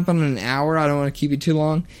creeping up on an hour. I don't want to keep you too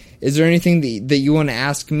long. Is there anything that you want to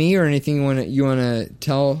ask me, or anything you want to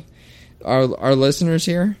tell our listeners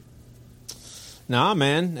here? Nah,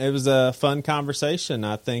 man. It was a fun conversation.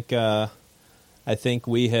 I think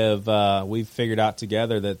we've figured out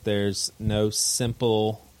together that there's no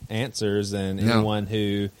simple answers, and anyone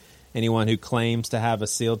who claims to have a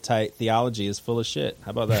sealed tight theology is full of shit.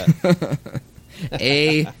 How about that?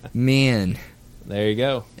 Amen. There you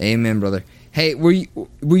go. Amen, brother. Hey, were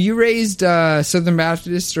you raised Southern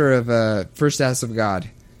Baptist or of First House of God?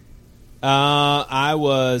 I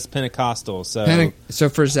was Pentecostal. So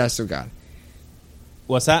First House of God.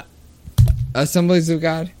 What's that? Assemblies of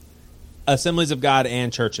God. Assemblies of God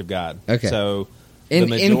and Church of God. Okay. So the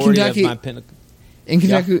majority in Kentucky, of my in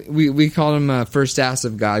Kentucky, we call them First House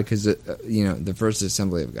of God because the First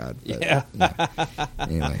Assembly of God. But,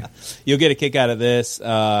 anyway, you'll get a kick out of this.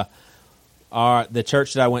 The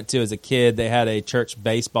church that I went to as a kid, they had a church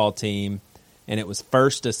baseball team, and it was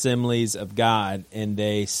First Assemblies of God, and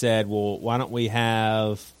they said, "Well, why don't we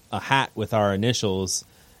have a hat with our initials?"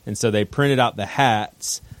 And so they printed out the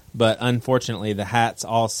hats. But unfortunately, the hats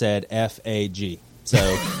all said FAG, so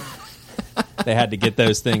they had to get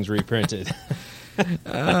those things reprinted.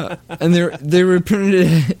 And they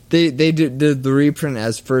reprinted. They did the reprint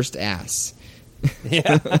as First Ass.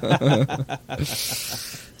 Yeah.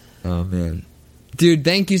 Oh man, dude!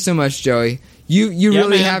 Thank you so much, Joey. You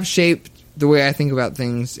really have shaped the way I think about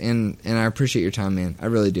things, and I appreciate your time, man. I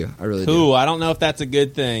really do. Cool. I don't know if that's a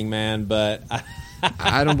good thing, man, but.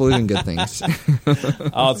 I don't believe in good things.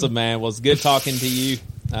 Awesome, man. Well, it's good talking to you.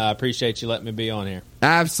 I appreciate you letting me be on here.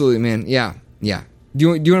 Absolutely, man. Yeah.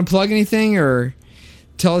 Do you want to plug anything or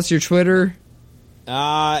tell us your Twitter?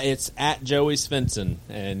 It's at Joey Svendsen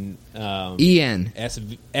and EN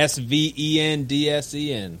SVENDSEN.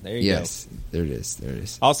 There you go. Yes, there it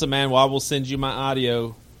is. Awesome, man. Well, I will send you my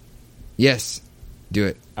audio. Yes, do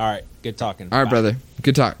it. All right. Good talking. All right, brother.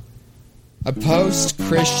 Good talk. A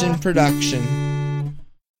post-Christian production.